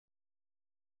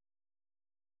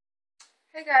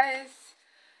Hey guys,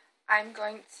 I'm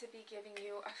going to be giving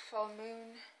you a full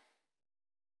moon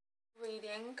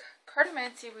reading,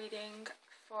 cartomancy reading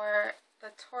for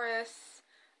the Taurus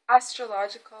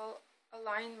astrological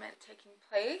alignment taking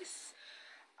place,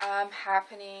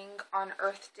 happening on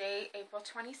Earth Day, April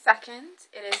 22nd.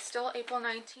 It is still April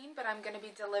 19th, but I'm going to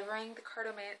be delivering the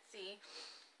cartomancy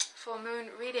full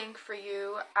moon reading for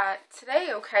you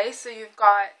today, okay? So you've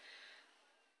got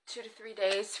 2 to 3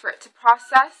 days for it to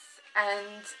process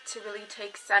and to really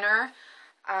take center,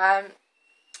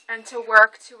 and to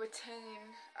work to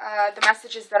attain the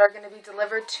messages that are going to be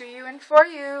delivered to you and for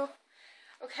you.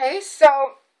 Okay,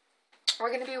 so we're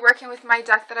going to be working with my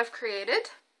deck that I've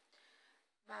created,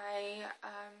 my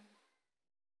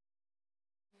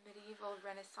medieval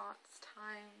Renaissance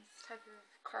times type of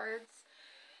cards.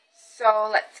 So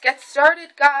let's get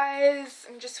started, guys.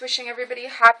 I'm just wishing everybody a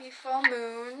happy full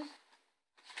moon.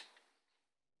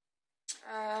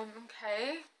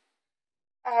 Okay.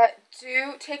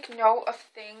 Do take note of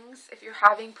things if you're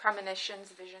having premonitions,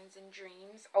 visions, and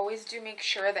dreams. Always do make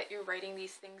sure that you're writing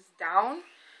these things down.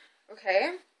 Okay?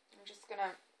 I'm just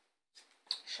gonna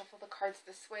shuffle the cards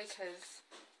this way because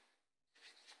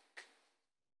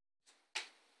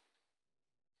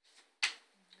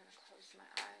I'm gonna close my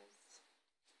eyes.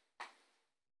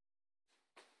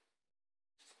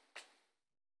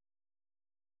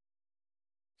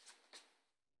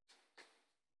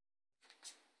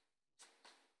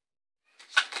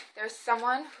 There's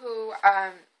someone who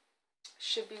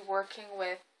should be working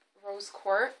with rose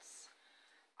quartz.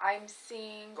 I'm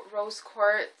seeing rose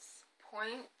quartz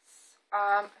points,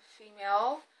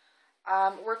 female.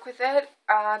 Work with it.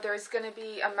 There's going to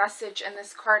be a message in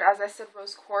this card. As I said,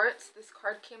 rose quartz. This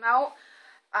card came out.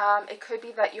 It could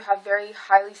be that you have very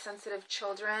highly sensitive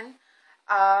children,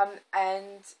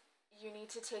 and you need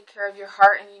to take care of your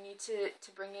heart, and you need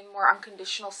to bring in more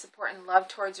unconditional support and love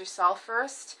towards yourself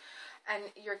first.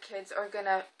 And your kids are going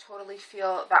to totally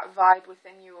feel that vibe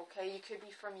within you, okay? You could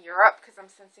be from Europe, because I'm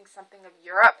sensing something of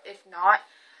Europe. If not,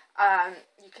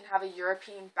 you can have a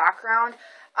European background.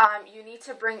 You need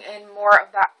to bring in more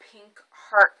of that pink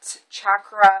heart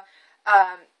chakra.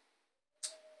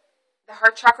 The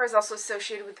heart chakra is also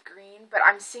associated with green, but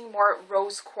I'm seeing more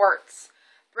rose quartz.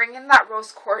 Bring in that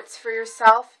rose quartz for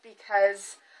yourself,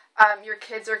 because your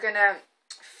kids are going to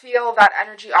feel that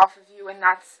energy off of you, and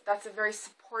that's a very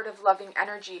supportive, loving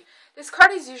energy. This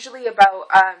card is usually about,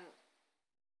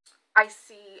 I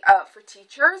see, for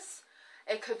teachers.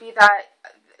 It could be that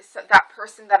that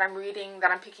person that I'm reading, that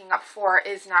I'm picking up for,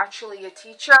 is naturally a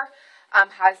teacher,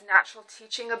 has natural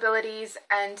teaching abilities,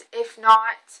 and if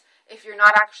not, if you're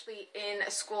not actually in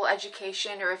a school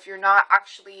education, or if you're not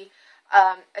actually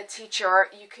a teacher,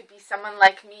 you could be someone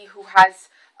like me who has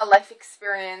a life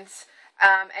experience,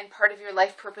 and part of your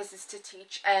life purpose is to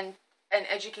teach and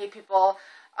educate people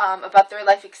about their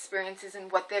life experiences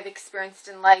and what they've experienced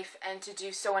in life, and to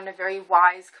do so in a very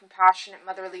wise, compassionate,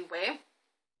 motherly way.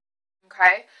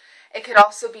 Okay? It could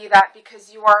also be that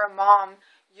because you are a mom,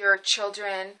 your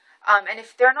children, and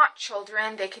if they're not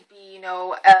children, they could be,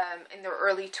 in their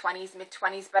early 20s,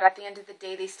 mid-20s, but at the end of the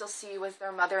day, they still see you as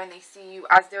their mother, and they see you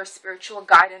as their spiritual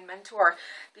guide and mentor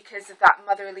because of that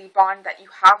motherly bond that you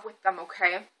have with them,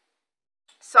 okay?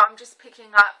 So I'm just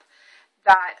picking up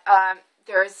that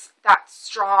there's that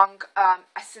strong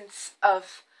essence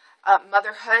of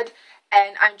motherhood,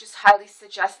 and I just highly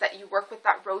suggest that you work with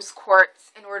that rose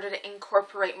quartz in order to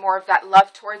incorporate more of that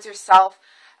love towards yourself,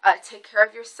 take care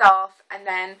of yourself, and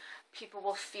then people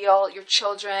will feel, your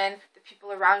children, the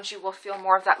people around you will feel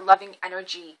more of that loving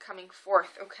energy coming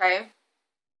forth, okay?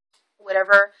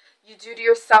 Whatever you do to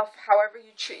yourself, however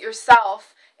you treat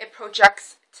yourself, it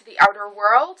projects to the outer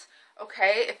world.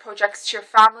 Okay, it projects to your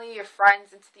family, your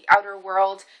friends, into the outer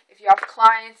world. If you have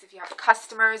clients, if you have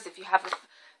customers, if you have a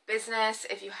business,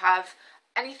 if you have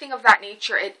anything of that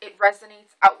nature, it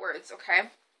resonates outwards, okay?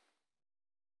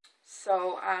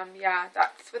 So, yeah,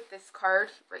 that's with this card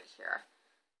right here.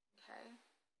 Okay.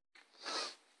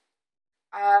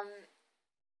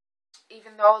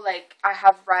 Even though, like, I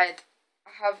have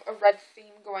a red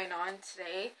theme going on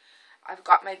today. I've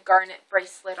got my garnet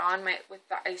bracelet on with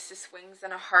the Isis wings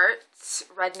and a heart,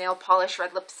 red nail polish,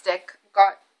 red lipstick.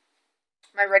 Got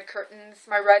my red curtains,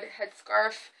 my red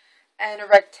headscarf, and a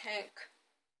red tank.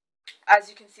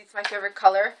 As you can see, it's my favorite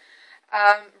color.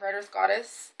 Writer's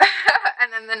Goddess.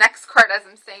 And then the next card, as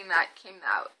I'm saying that, came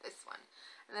out, this one.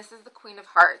 And this is the Queen of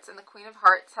Hearts. And the Queen of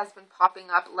Hearts has been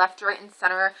popping up left, right, and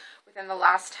center within the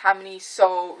last how many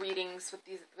readings with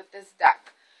this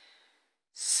deck.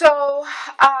 So,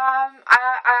 I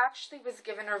actually was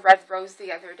given a red rose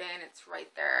the other day, and it's right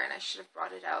there, and I should have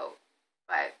brought it out,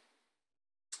 but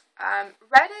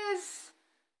Red is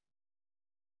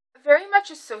very much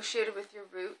associated with your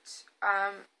roots.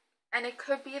 And it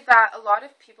could be that a lot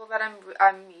of people that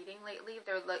I'm meeting lately,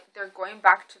 they're going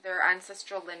back to their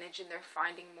ancestral lineage and they're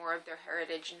finding more of their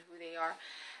heritage and who they are.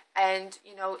 And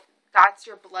that's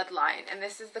your bloodline, and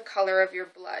this is the color of your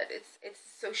blood. It's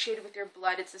associated with your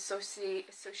blood. It's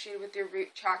associated with your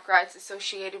root chakra. It's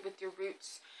associated with your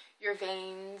roots, your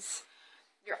veins,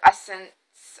 your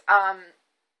essence,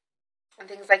 and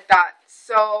things like that.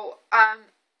 So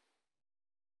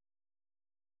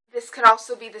this could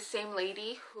also be the same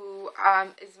lady who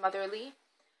is motherly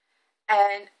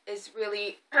and is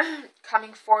really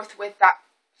coming forth with that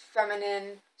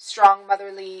feminine, strong,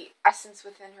 motherly essence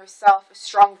within herself, a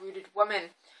strong-rooted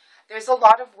woman. There's a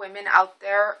lot of women out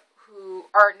there who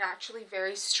are naturally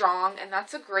very strong, and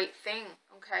that's a great thing,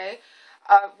 okay?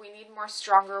 We need more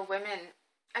stronger women.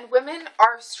 And women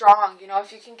are strong.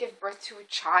 If you can give birth to a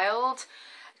child,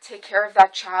 take care of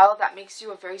that child, that makes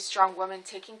you a very strong woman.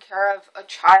 Taking care of a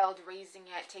child, raising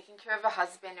it, taking care of a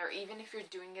husband, or even if you're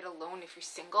doing it alone, if you're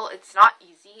single, it's not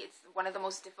easy. It's one of the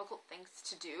most difficult things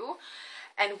to do.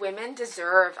 And women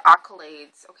deserve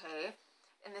accolades, okay?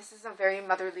 And this is a very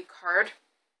motherly card.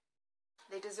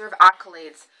 They deserve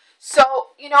accolades. So,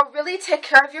 really take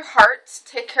care of your heart.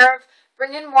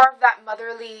 Bring in more of that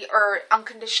motherly or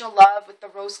unconditional love with the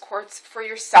rose quartz for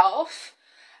yourself.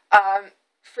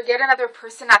 Forget another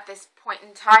person at this point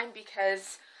in time,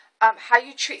 because how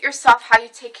you treat yourself, how you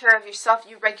take care of yourself,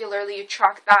 you regularly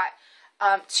attract that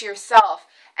to yourself.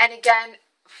 And again,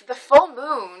 the full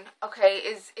moon, okay,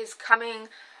 is coming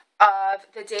of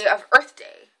the day of Earth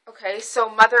Day, okay? So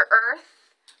Mother Earth,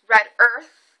 Red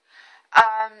Earth,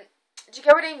 do you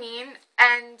get what I mean?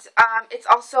 And it's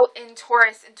also in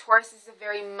Taurus, and Taurus is a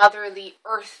very motherly,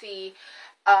 earthy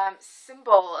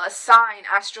symbol, a sign,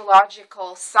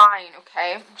 astrological sign,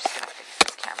 okay? I'm just going to fix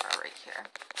this camera right here.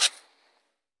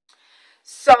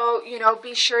 So,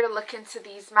 be sure to look into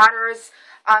these matters.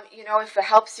 If it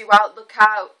helps you out, look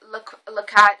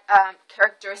at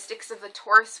characteristics of the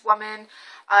Taurus woman.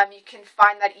 You can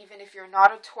find that even if you're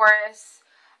not a Taurus,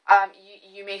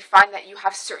 you may find that you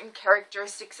have certain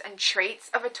characteristics and traits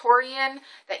of a Taurian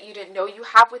that you didn't know you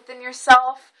have within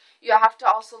yourself. You have to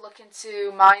also look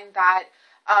into mind that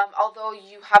although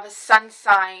you have a sun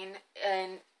sign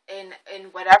in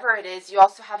whatever it is, you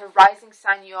also have a rising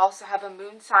sign, you also have a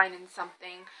moon sign in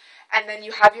something, and then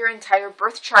you have your entire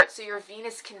birth chart. So your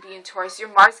Venus can be in Taurus, your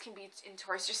Mars can be in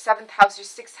Taurus, your 7th house, your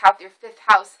 6th house, your 5th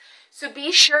house. So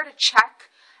be sure to check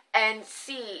and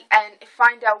see and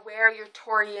find out where your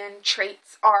Taurian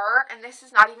traits are. And this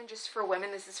is not even just for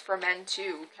women, this is for men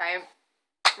too, okay?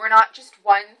 We're not just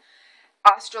one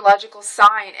astrological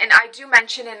sign. And I do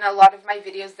mention in a lot of my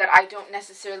videos that I don't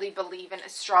necessarily believe in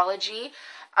astrology,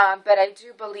 but I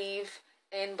do believe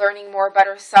in learning more about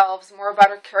ourselves, more about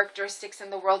our characteristics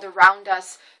in the world around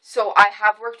us. So I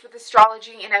have worked with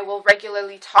astrology, and I will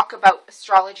regularly talk about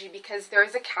astrology because there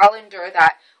is a calendar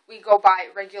that we go by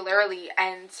regularly,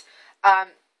 and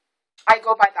I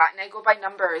go by that, and I go by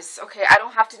numbers, okay? I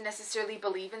don't have to necessarily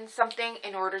believe in something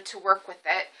in order to work with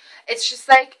it. It's just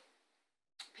like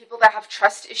people that have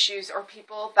trust issues, or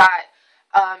people that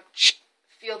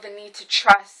feel the need to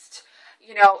trust,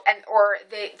 or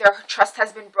their trust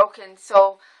has been broken,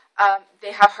 so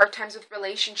they have hard times with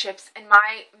relationships. And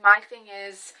my thing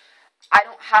is, I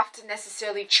don't have to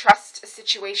necessarily trust a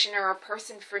situation or a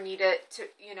person for me to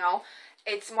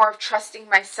it's more of trusting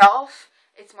myself.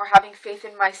 It's more having faith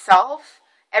in myself.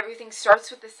 Everything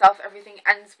starts with the self. Everything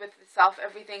ends with the self.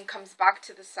 Everything comes back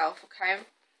to the self, okay?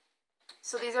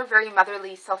 So these are very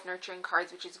motherly, self-nurturing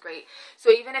cards, which is great.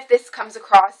 So even if this comes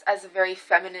across as a very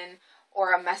feminine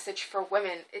or a message for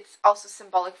women, it's also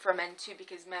symbolic for men too,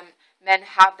 because men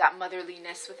have that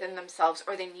motherliness within themselves,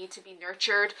 or they need to be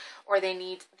nurtured, or they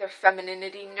need their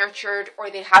femininity nurtured, or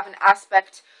they have an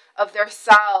aspect of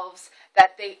themselves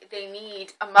that they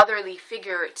need a motherly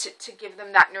figure to give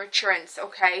them that nurturance,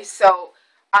 okay? So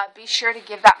be sure to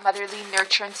give that motherly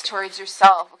nurturance towards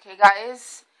yourself, okay,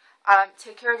 guys?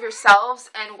 Take care of yourselves.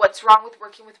 And what's wrong with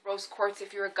working with rose quartz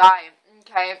if you're a guy,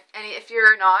 okay? And if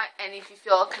you're not, and if you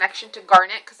feel a connection to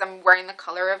garnet, because I'm wearing the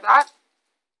color of that,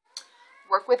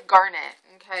 work with garnet,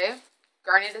 okay?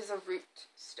 Garnet is a root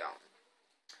stone.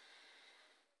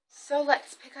 So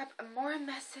let's pick up more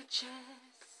messages.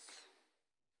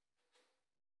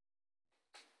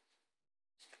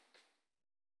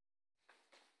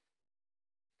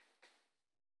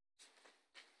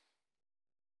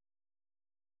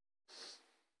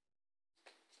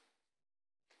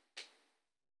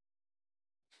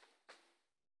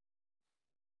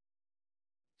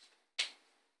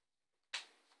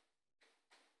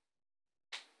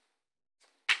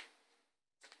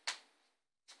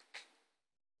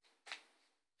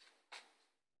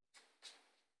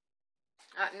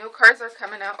 No cards are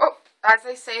coming out. Oh, as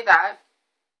I say that.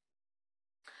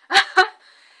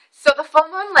 So the full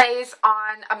moon lays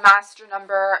on a master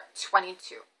number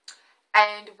 22.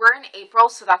 And we're in April,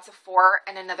 so that's a 4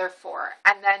 and another 4.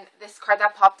 And then this card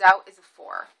that popped out is a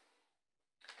 4.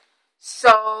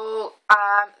 So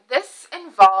this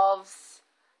involves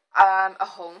a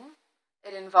home.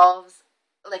 It involves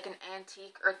like an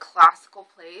antique or classical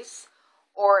place,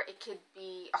 or it could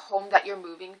be a home that you're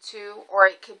moving to, or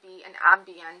it could be an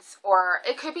ambience, or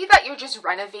it could be that you're just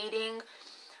renovating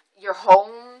your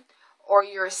home, or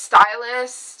you're a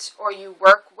stylist, or you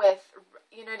work with,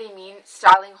 you know what I mean,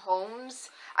 styling homes.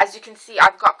 As you can see,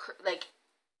 I've got, like,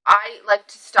 I like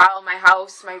to style my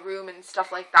house, my room, and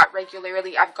stuff like that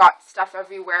regularly. I've got stuff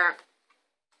everywhere,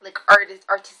 like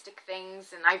artistic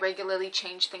things, and I regularly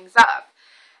change things up.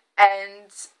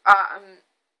 And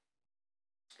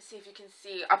see if you can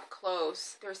see up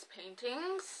close, there's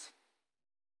paintings.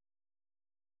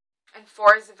 And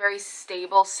 4 is a very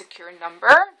stable, secure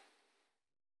number.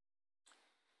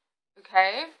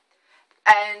 Okay.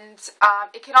 And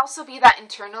it can also be that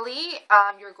internally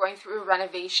you're going through a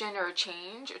renovation or a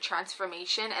change or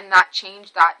transformation, and that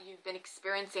change that you've been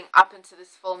experiencing up into this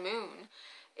full moon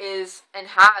is and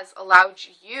has allowed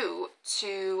you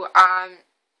to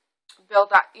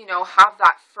build that, you know, have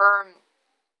that firm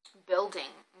building.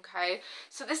 Okay,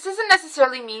 so this doesn't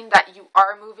necessarily mean that you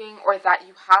are moving or that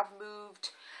you have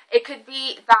moved. It could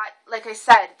be that, like I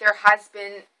said, there has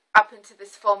been up into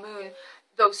this full moon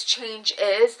those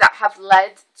changes that have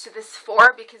led to this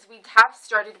 4, because we have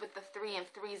started with the 3, and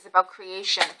 3 is about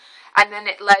creation, and then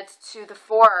it led to the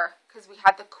 4 because we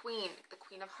had the Queen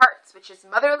of Hearts, which is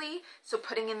motherly, so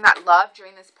putting in that love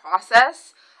during this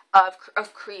process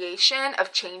of creation,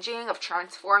 of changing, of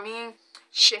transforming,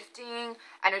 shifting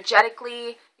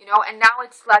energetically, you know, and now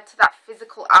it's led to that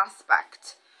physical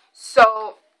aspect.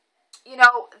 So, you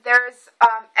know, there's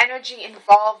energy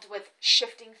involved with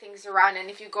shifting things around. And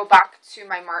if you go back to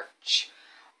my March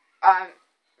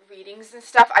readings and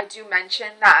stuff, I do mention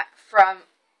that from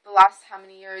the last how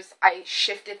many years I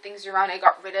shifted things around. I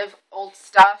got rid of old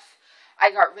stuff.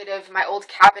 I got rid of my old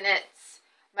cabinets,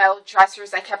 my old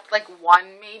dressers. I kept like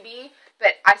 1 maybe,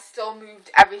 but I still moved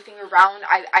everything around.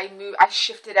 I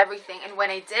shifted everything. And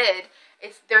when I did,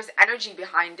 there's energy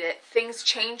behind it. Things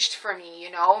changed for me,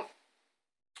 you know.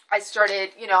 I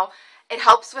started, you know, it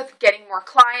helps with getting more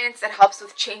clients. It helps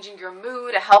with changing your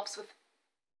mood. It helps with,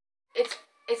 it's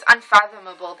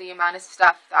unfathomable the amount of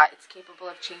stuff that it's capable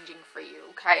of changing for you,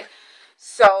 okay?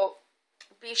 So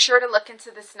be sure to look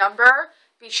into this number.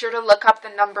 Be sure to look up the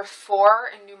number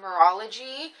 4 in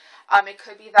numerology. It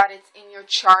could be that it's in your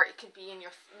chart. It could be in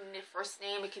your first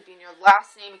name. It could be in your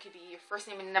last name. It could be your first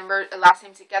name and number, last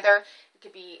name together. It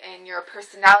could be in your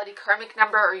personality karmic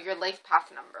number or your life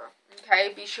path number.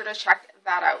 Okay, be sure to check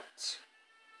that out.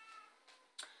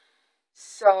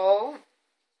 So,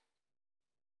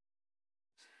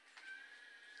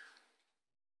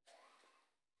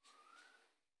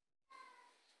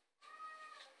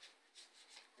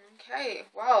 okay,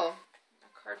 well,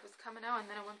 that card was coming out and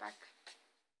then it went back.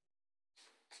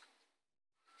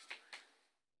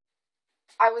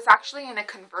 I was actually in a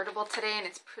convertible today and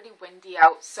it's pretty windy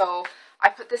out, so I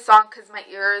put this on because my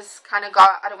ears kind of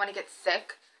got, I don't want to get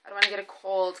sick. I don't want to get a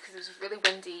cold because it was really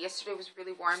windy. Yesterday was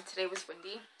really warm. Today was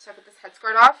windy. So I put this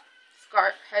headscarf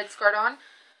on.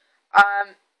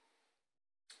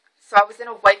 So I was in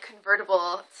a white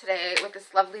convertible today with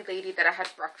this lovely lady that I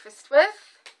had breakfast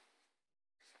with.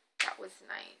 That was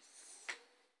nice.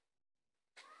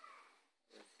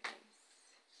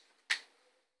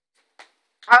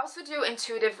 I also do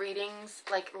intuitive readings,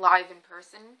 like, live in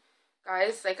person,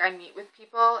 guys. Like, I meet with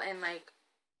people and, like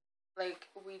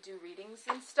we do readings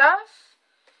and stuff.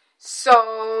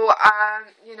 So,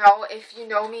 you know, if you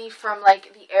know me from,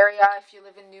 like, the area, if you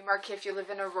live in Newmarket, if you live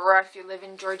in Aurora, if you live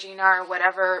in Georgina or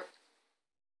whatever,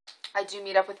 I do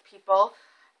meet up with people,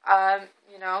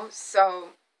 you know. So,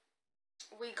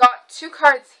 we got 2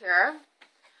 cards here.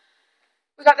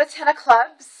 We got the 10 of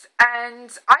clubs,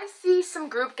 and I see some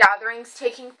group gatherings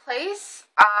taking place.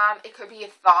 It could be a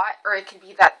thought, or it could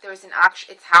be that there's an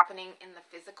action, it's happening in the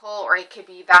physical, or it could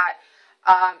be that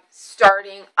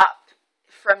starting up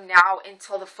from now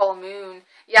until the full moon,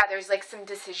 yeah, there's like some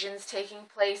decisions taking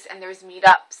place, and there's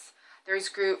meetups, there's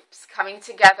groups coming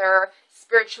together,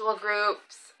 spiritual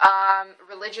groups,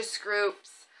 religious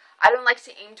groups. I don't like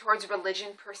to aim towards religion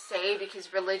per se,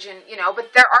 because religion, you know,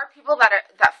 but there are people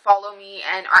that follow me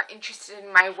and are interested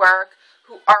in my work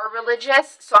who are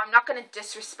religious, so I'm not going to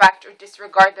disrespect or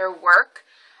disregard their work.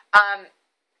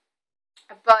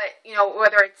 But, you know,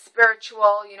 whether it's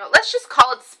spiritual, you know, let's just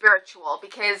call it spiritual,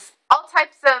 because all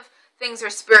types of things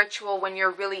are spiritual when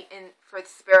you're really in for the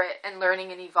spirit and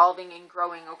learning and evolving and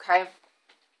growing, okay?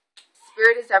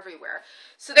 Spirit is everywhere.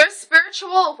 So there's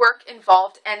spiritual work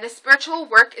involved, and the spiritual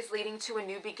work is leading to a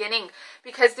new beginning,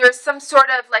 because there's some sort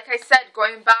of, like I said,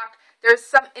 going back, there's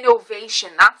some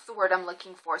innovation. That's the word I'm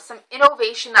looking for. Some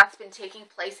innovation that's been taking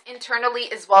place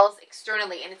internally as well as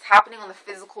externally, and it's happening on the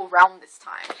physical realm this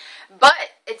time.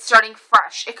 But it's starting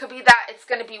fresh. It could be that it's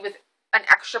going to be with an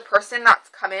extra person that's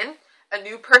come in, a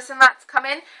new person that's come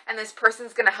in, and this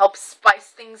person's going to help spice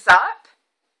things up,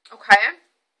 okay?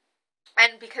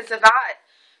 And because of that,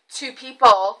 two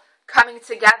people coming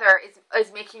together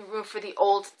is making room for the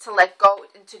old to let go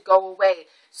and to go away.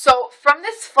 So from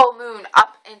this full moon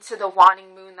up into the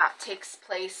waning moon that takes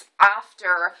place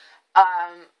after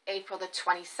April the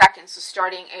 22nd, so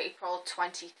starting April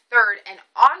 23rd and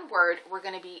onward, we're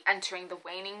going to be entering the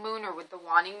waning moon, or with the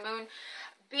waning moon.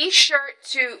 Be sure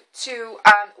to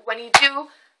when you do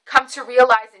come to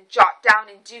realize and jot down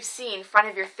and do see in front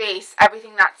of your face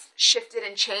everything that's shifted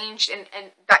and changed,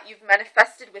 and that you've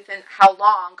manifested within how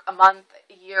long, a month,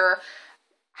 a year,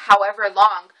 however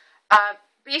long,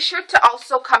 be sure to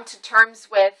also come to terms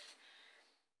with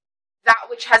that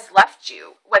which has left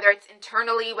you, whether it's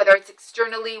internally, whether it's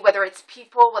externally, whether it's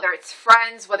people, whether it's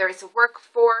friends, whether it's a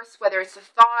workforce, whether it's a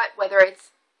thought, whether it's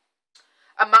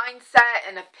a mindset,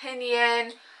 an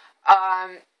opinion,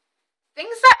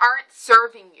 things that aren't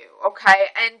serving you, okay?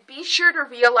 And be sure to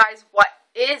realize what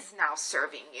is now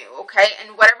serving you, okay?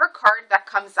 And whatever card that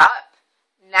comes up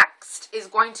next is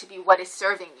going to be what is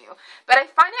serving you. But I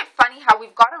find it funny how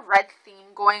we've got a red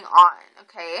theme going on,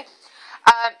 okay?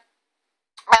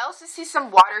 I also see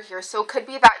some water here, so it could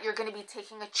be that you're going to be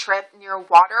taking a trip near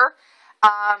water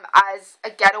as a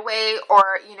getaway,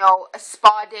 or, you know, a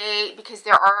spa day, because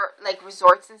there are, like,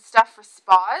 resorts and stuff for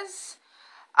spas.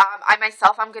 I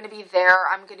myself, I'm going to be there.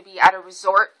 I'm going to be at a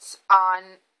resort on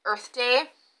Earth Day,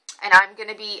 and I'm going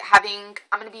to be having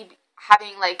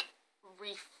like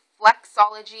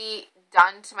reflexology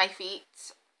done to my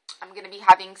feet. I'm going to be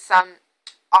having some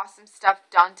awesome stuff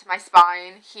done to my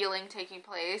spine, healing taking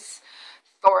place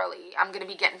thoroughly. I'm going to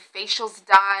be getting facials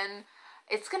done.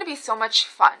 It's going to be so much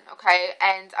fun, okay?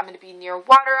 And I'm going to be near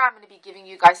water. I'm going to be giving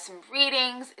you guys some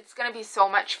readings. It's going to be so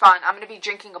much fun. I'm going to be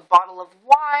drinking a bottle of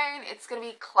wine. It's going to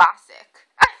be classic.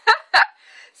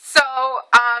 So,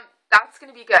 that's going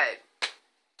to be good.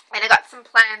 And I got some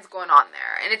plans going on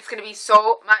there. And it's going to be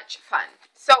so much fun.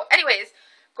 So, anyways,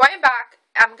 going back,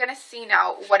 I'm going to see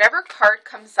now, whatever card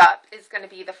comes up is going to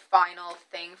be the final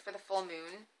thing for the full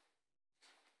moon.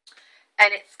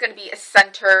 And it's going to be a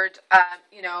centered,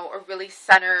 you know, a really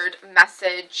centered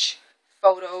message,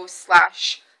 photo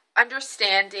 /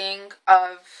 understanding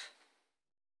of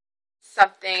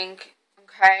something,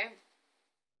 okay?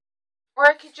 Or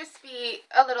it could just be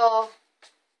a little...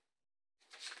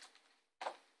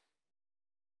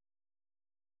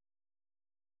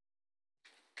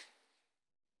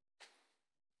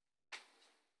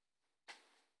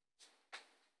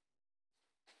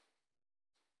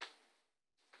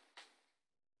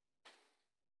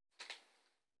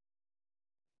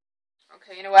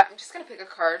 Okay, you know what? I'm just going to pick a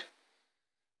card.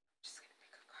 So,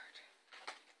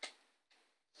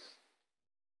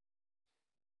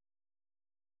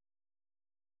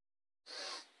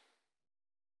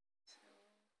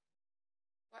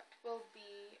 what will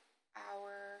be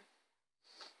our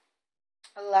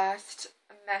last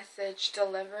message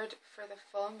delivered for the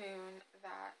full moon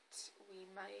that we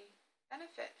might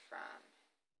benefit from?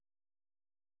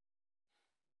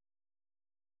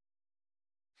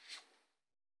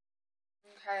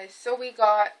 Okay, so we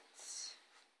got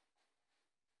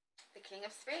the King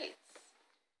of Spades.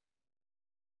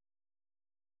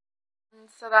 And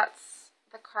so that's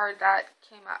the card that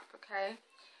came up, okay?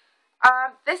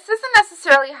 This doesn't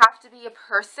necessarily have to be a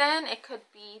person. It could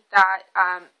be that,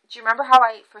 do you remember how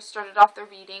I first started off the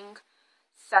reading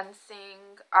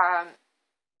sensing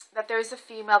that there's a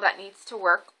female that needs to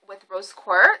work with rose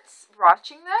quartz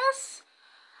watching this?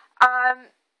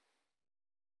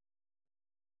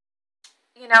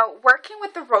 You know, working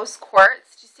with the rose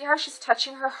quartz, do you see how she's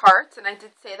touching her heart? And I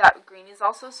did say that green is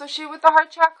also associated with the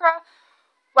heart chakra.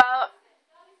 Well,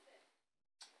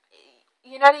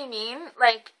 you know what I mean?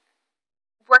 Like,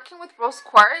 working with rose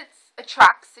quartz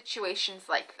attracts situations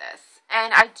like this.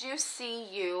 And I do see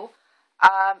you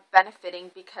benefiting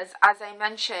because, as I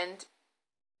mentioned,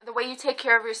 the way you take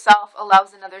care of yourself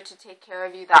allows another to take care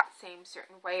of you that same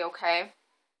certain way, okay?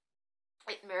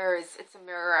 It mirrors, it's a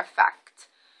mirror effect.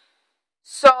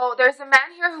 So there's a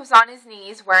man here who's on his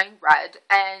knees wearing red,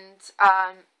 and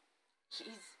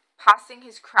he's passing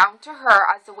his crown to her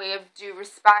as a way of due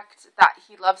respect that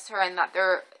he loves her and that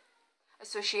they're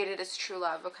associated as true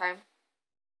love, okay?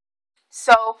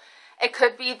 So it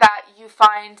could be that you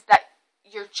find that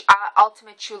your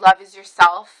ultimate true love is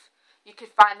yourself. You could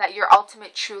find that your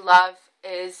ultimate true love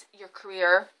is your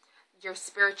career, your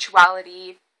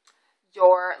spirituality,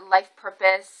 your life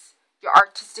purpose, your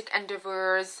artistic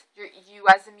endeavors, you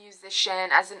as a musician,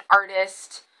 as an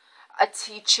artist, a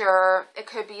teacher. It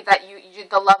could be that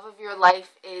the love of your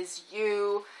life is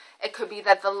you. It could be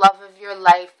that the love of your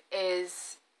life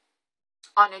is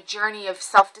on a journey of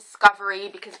self-discovery,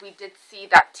 because we did see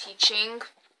that teaching.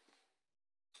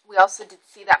 We also did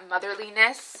see that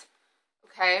motherliness,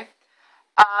 okay?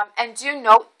 And do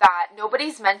note that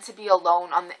nobody's meant to be alone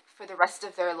for the rest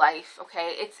of their life,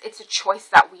 okay? It's a choice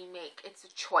that we make. It's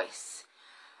a choice,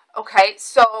 okay?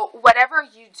 So whatever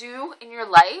you do in your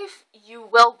life, you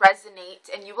will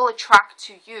resonate and you will attract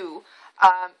to you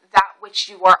that which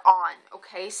you are on,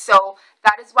 okay? So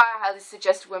that is why I highly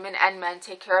suggest women and men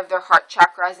take care of their heart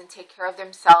chakras and take care of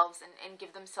themselves and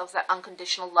give themselves that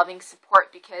unconditional loving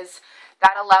support, because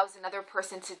that allows another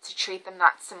person to treat them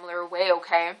that similar way,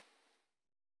 okay?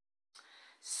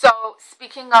 So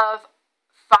speaking of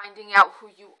finding out who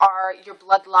you are, your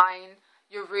bloodline,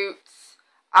 your roots,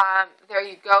 there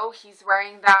you go. He's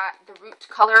wearing the root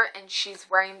color, and she's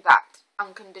wearing that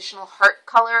unconditional heart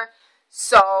color.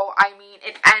 So, I mean,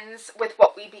 it ends with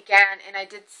what we began, and I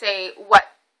did say what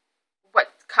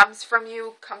comes from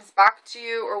you comes back to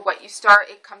you, or what you start,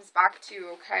 it comes back to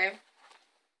you, okay?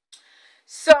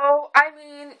 So, I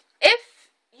mean, if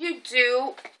you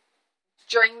do,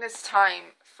 during this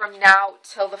time, from now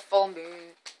till the full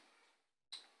moon,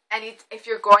 and if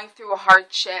you're going through a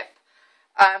hardship,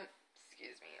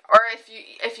 excuse me, or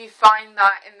if you find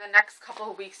that in the next couple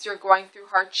of weeks you're going through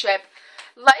hardship,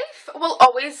 life will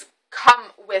always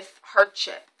come with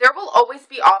hardship. There will always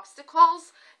be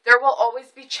obstacles. There will always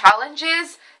be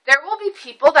challenges. There will be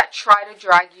people that try to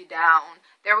drag you down.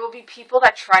 There will be people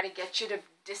that try to get you to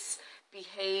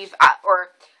disbehave or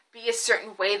be a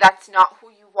certain way that's not who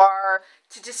you are,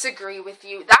 to disagree with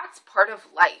you. That's part of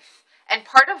life. And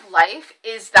part of life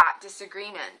is that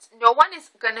disagreement. No one is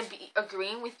going to be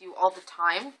agreeing with you all the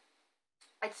time.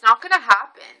 It's not going to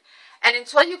happen. And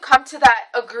until you come to that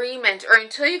agreement, or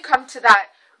until you come to that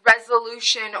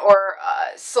resolution or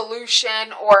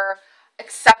solution or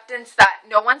acceptance that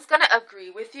no one's going to agree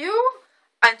with you,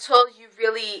 until you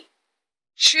really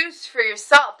choose for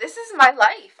yourself, this is my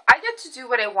life, I get to do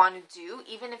what I want to do,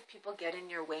 even if people get in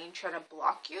your way and try to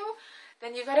block you,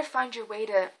 then you got to find your way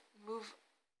to move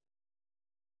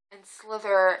and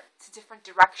slither to different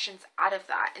directions out of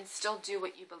that and still do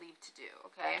what you believe to do,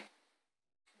 okay?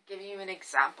 I'll give you an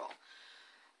example.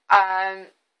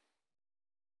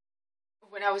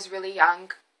 When I was really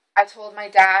young, I told my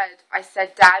dad, I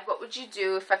said, "Dad, what would you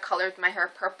do if I colored my hair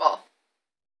purple?"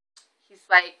 He's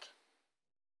like,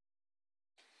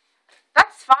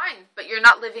 "That's fine, but you're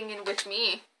not living in with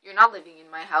me. You're not living in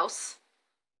my house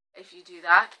if you do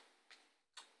that."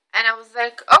 And I was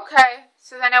like, "Okay."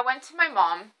 So then I went to my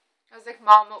mom. I was like,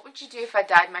 "Mom, what would you do if I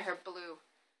dyed my hair blue?"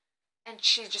 And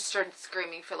she just started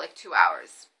screaming for like 2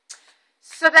 hours.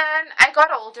 So then I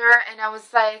got older and I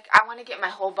was like, I want to get my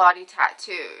whole body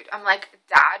tattooed. I'm like,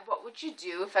 "Dad, what would you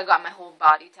do if I got my whole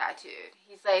body tattooed?"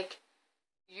 He's like,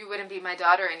 "You wouldn't be my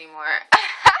daughter anymore."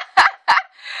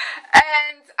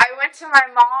 And I went to my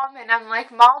mom and I'm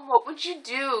like, "Mom, what would you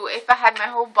do if I had my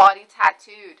whole body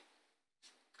tattooed?"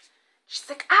 She's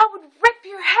like, "I would rip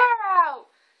your hair out."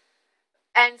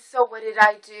 And so what did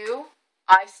I do?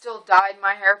 I still dyed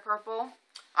my hair purple.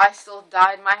 I still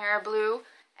dyed my hair blue.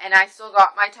 And I still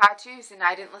got my tattoos, and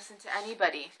I didn't listen to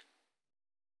anybody.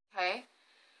 Okay?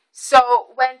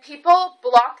 So when people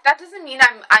block, that doesn't mean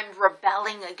I'm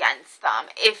rebelling against them.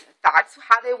 If that's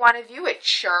how they want to view it,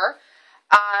 sure.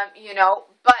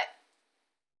 But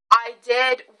I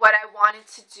did what I wanted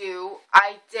to do.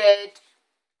 I did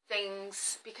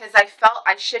things because I felt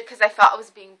I should, because I felt I was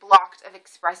being blocked of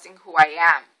expressing who I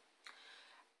am.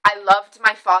 I loved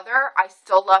my father. I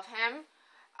still love him.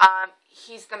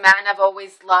 He's the man I've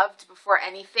always loved before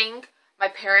anything. My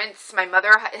parents, my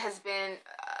mother has been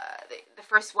the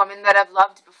first woman that I've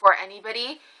loved before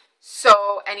anybody.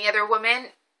 So any other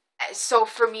woman. So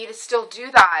for me to still do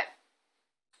that,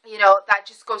 that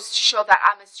just goes to show that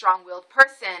I'm a strong-willed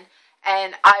person,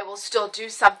 and I will still do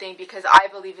something because I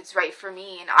believe it's right for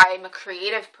me, and I'm a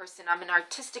creative person, I'm an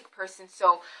artistic person,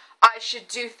 so I should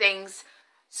do things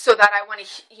so that I want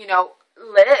to,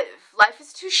 live. Life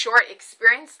is too short.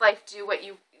 Experience life. Do what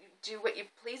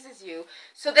pleases you.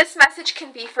 So this message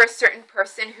can be for a certain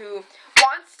person who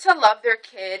wants to love their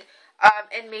kid,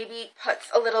 and maybe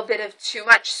puts a little bit of too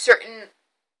much certain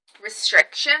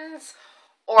restrictions,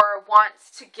 or wants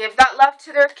to give that love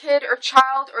to their kid or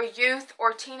child or youth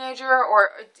or teenager or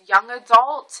young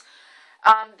adult.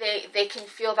 They can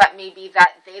feel that maybe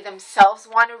that they themselves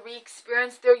want to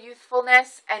re-experience their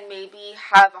youthfulness and maybe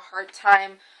have a hard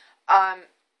time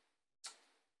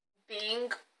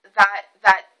being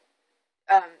that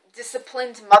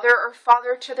disciplined mother or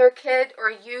father to their kid or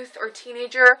youth or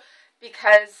teenager,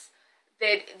 because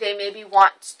they maybe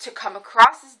want to come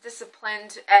across as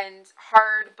disciplined and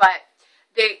hard, but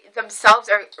they themselves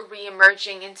are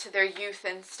re-emerging into their youth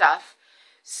and stuff.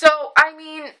 So, I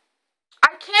mean,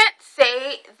 I can't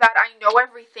say that I know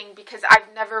everything because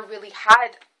I've never really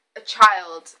had a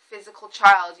child, physical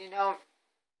child, you know.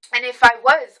 And if I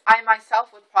was, I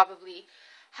myself would probably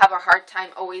have a hard time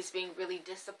always being really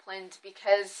disciplined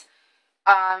because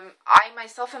I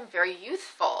myself am very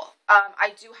youthful.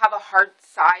 I do have a hard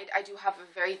side. I do have a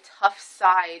very tough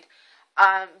side.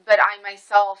 But I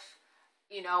myself,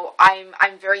 you know,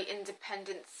 I'm very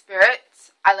independent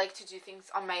spirit. I like to do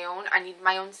things on my own. I need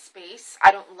my own space.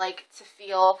 I don't like to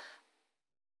feel,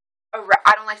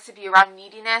 I don't like to be around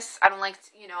neediness. I don't like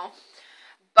to, you know,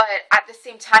 but at the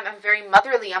same time, I'm very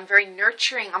motherly. I'm very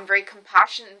nurturing. I'm very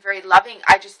compassionate and very loving.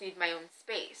 I just need my own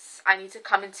space. I need to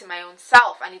come into my own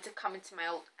self. I need to come into my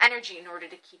own energy in order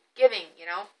to keep giving, you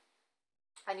know.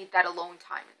 I need that alone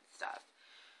time and stuff.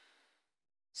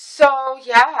 So,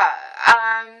 yeah.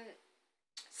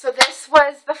 So this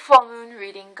was the full moon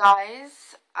reading,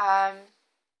 guys.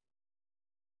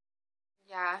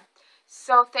 Yeah.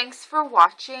 So thanks for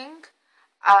watching.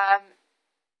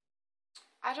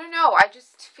 I don't know, I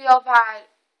just feel that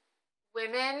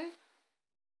women,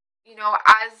 you know,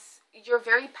 as you're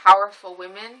very powerful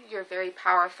women, you're very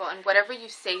powerful, and whatever you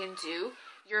say and do,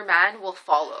 your man will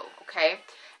follow, okay?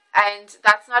 And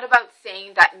that's not about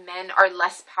saying that men are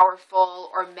less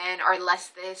powerful or men are less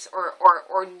this or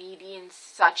needy and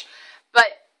such,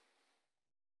 but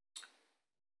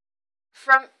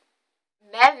from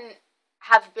men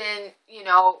have been, you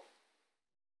know,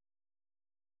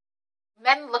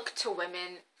 men look to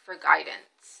women for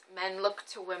guidance. Men look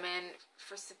to women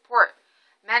for support.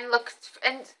 Men look,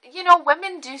 and you know,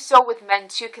 women do so with men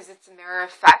too, because it's a mirror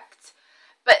effect.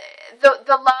 But the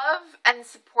love and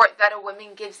support that a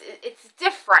woman gives, it's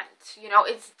different. You know,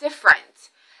 it's different.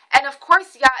 And of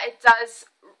course, yeah, it does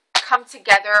come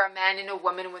together, a man and a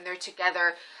woman, when they're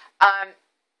together.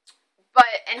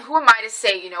 But, and who am I to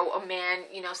say, you know, a man,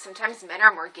 you know, sometimes men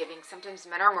are more giving, sometimes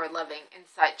men are more loving and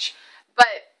such.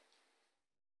 But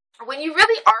when you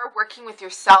really are working with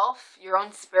yourself, your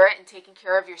own spirit, and taking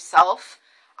care of yourself,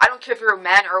 I don't care if you're a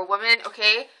man or a woman,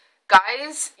 okay?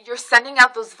 Guys, you're sending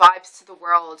out those vibes to the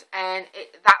world, and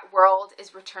that world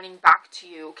is returning back to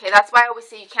you, okay? That's why I always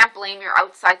say you can't blame your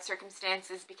outside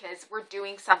circumstances, because we're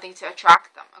doing something to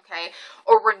attract them, okay?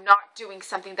 Or we're not doing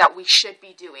something that we should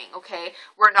be doing, okay?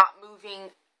 We're not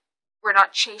moving, we're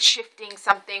not shifting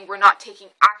something, we're not taking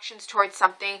actions towards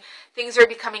something. Things are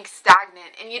becoming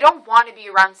stagnant, and you don't want to be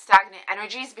around stagnant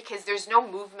energies, because there's no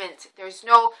movement, there's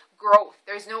no growth,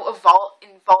 there's no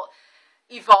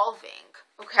evolving,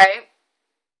 okay?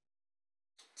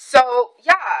 So,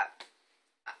 yeah,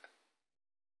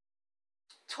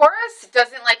 Taurus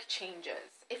doesn't like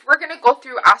changes. If we're going to go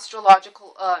through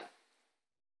astrological,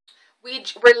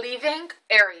 we're leaving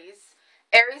Aries.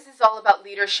 Aries is all about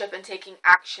leadership and taking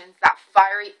actions, that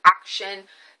fiery action,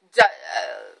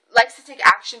 likes to take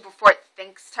action before it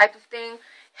thinks type of thing,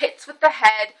 hits with the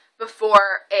head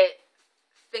before it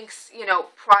thinks, you know,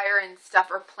 prior and stuff,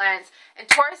 or plans. And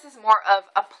Taurus is more of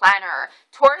a planner.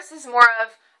 Taurus is more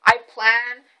of, I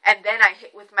plan and then I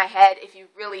hit with my head if you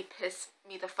really piss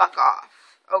me the fuck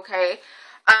off, okay?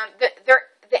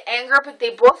 The anger, but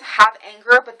they both have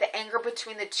anger, but the anger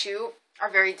between the two are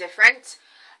very different.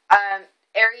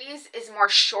 Aries is more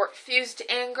short-fused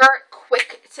anger,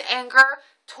 quick to anger.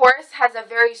 Taurus has a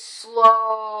very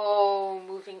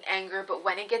slow-moving anger, but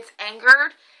when it gets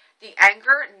angered, the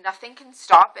anger, nothing can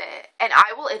stop it. And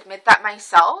I will admit that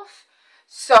myself.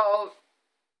 So,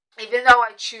 even though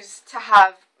I choose to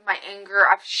have my anger,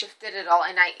 I've shifted it all,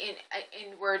 and I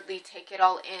inwardly take it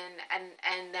all in,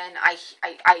 and then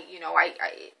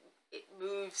it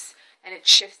moves and it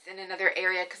shifts in another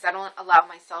area, because I don't allow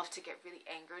myself to get really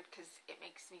angered, because it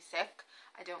makes me sick.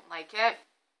 I don't like it.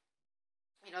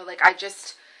 You know, like I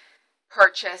just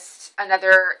purchased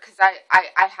another, because I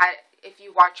had, if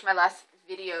you watch my last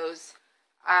videos,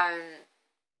 I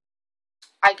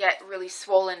get really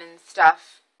swollen and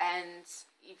stuff, and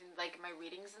even like my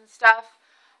readings and stuff,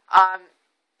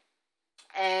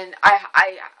 and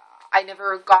I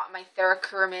never got my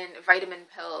Theracurmin vitamin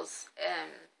pills,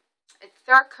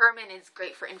 Theracumin is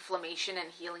great for inflammation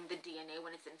and healing the DNA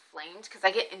when it's inflamed, because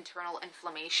I get internal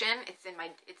inflammation. It's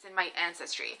in my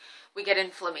ancestry. We get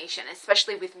inflammation,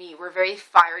 especially with me. We're very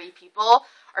fiery people.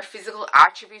 Our physical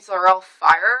attributes are all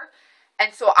fire.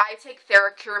 And so I take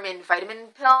Theracumin vitamin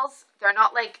pills. They're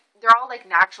all like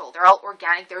natural. They're all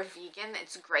organic. They're vegan.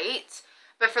 It's great.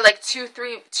 But for like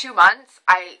 3 months,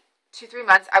 I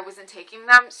wasn't taking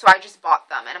them, so I just bought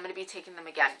them, and I'm going to be taking them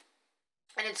again.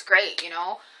 And it's great,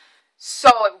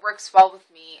 So it works well with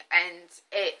me, and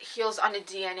it heals on a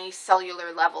DNA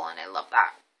cellular level, and I love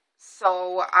that.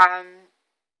 So,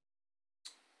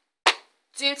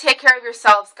 do take care of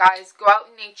yourselves, guys. Go out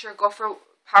in nature, go for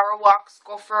power walks,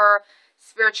 go for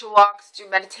spiritual walks, do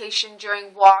meditation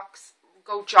during walks,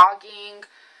 go jogging.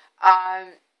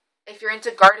 If you're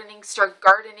into gardening, start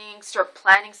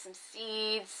planting some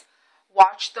seeds,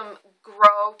 watch them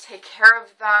grow, take care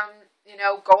of them.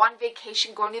 Go on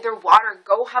vacation, go near their water,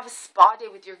 go have a spa day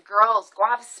with your girls, go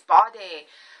have a spa day.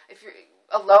 If you're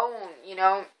alone,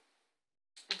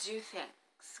 do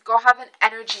things. Go have an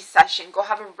energy session, go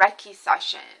have a Reiki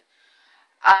session.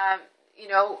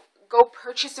 Go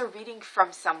purchase a reading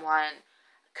from someone.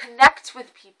 Connect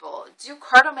with people. Do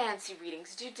cartomancy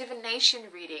readings, do divination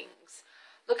readings.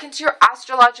 Look into your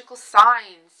astrological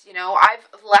signs. I've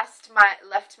left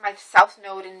my south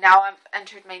node, and now I've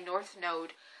entered my north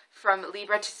node from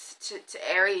Libra to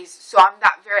Aries. So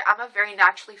I'm a very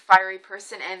naturally fiery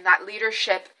person, and that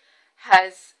leadership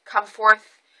has come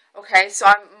forth. Okay, so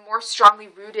I'm more strongly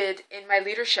rooted in my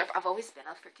leadership. I've always been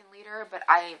a freaking leader, but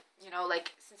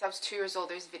since I was 2 years old,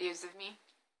 there's videos of me.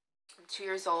 I'm 2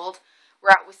 years old. We're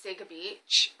at Wasaga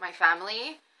Beach, my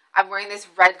family. I'm wearing this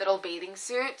red little bathing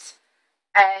suit,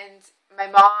 and my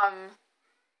mom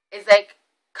is like,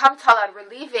 "Come, Talad, we're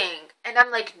leaving." And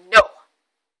I'm like, "No."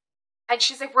 And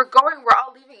she's like, we're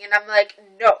all leaving. And I'm like,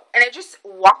 "No." And I just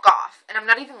walk off, and I'm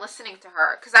not even listening to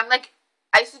her, because I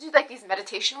used to do like these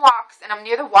meditation walks, and I'm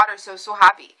near the water, so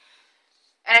happy.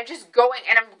 And I'm just going,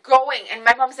 and and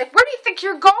my mom's like, "Where do you think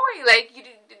you're going? Like,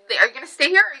 are you going to stay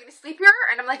here? Are you going to sleep here?"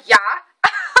 And I'm like, "Yeah."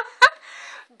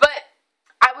 But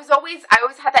I always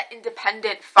had that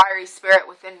independent, fiery spirit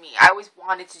within me. I always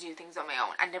wanted to do things on my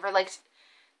own. I never liked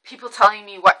people telling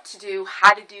me what to do,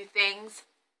 how to do things.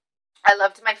 I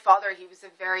loved my father. He was a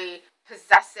very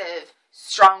possessive,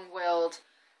 strong-willed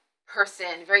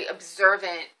person, very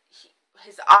observant.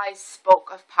 His eyes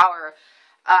spoke of power.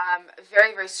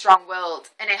 Very, very strong-willed.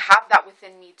 And I have that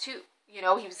within me too. He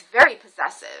was very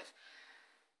possessive.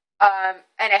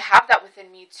 And I have that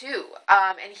within me too.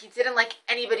 And he didn't like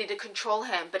anybody to control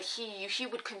him, but he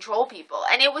would control people.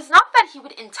 And it was not that he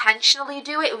would intentionally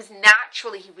do it. It was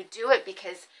naturally he would do it,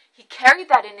 because he carried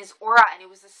that in his aura, and it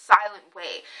was a silent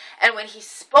way. And when he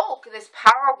spoke, this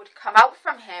power would come out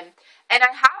from him. And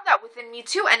I have that within me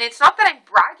too. And it's not that I'm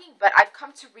bragging, but I've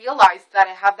come to realize that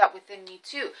I have that within me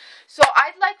too. So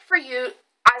I'd like for you,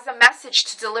 as a message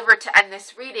to deliver to end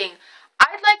this reading,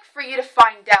 I'd like for you to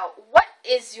find out, what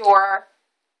is your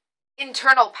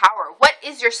internal power? What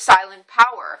is your silent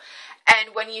power?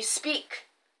 And when you speak,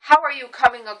 how are you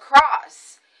coming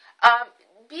across?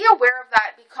 Be aware of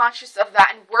that, be conscious of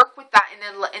that, and work with that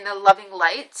in a loving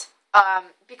light.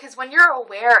 Because when you're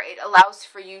aware, it allows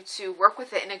for you to work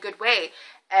with it in a good way,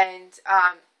 and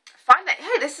find that,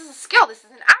 hey, this is a skill, this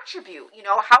is an attribute.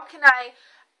 How can I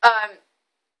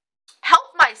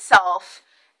help myself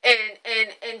in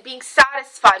being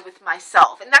satisfied with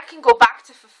myself? And that can go back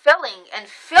to fulfilling and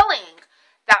filling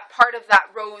that part of that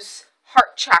rose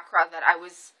heart chakra that I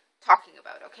was talking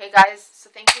about. Okay, guys? So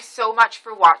thank you so much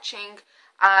for watching.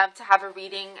 To have a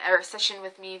reading or a session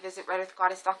with me, visit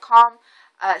redearthgoddess.com.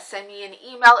 Send me an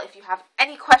email if you have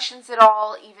any questions at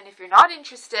all. Even if you're not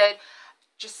interested,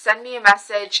 just send me a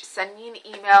message, send me an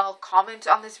email, comment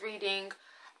on this reading.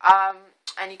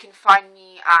 And you can find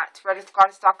me at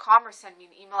redearthgoddess.com, or send me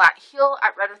an email at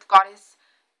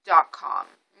heal@redearthgoddess.com.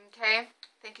 Okay?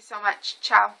 Thank you so much.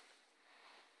 Ciao.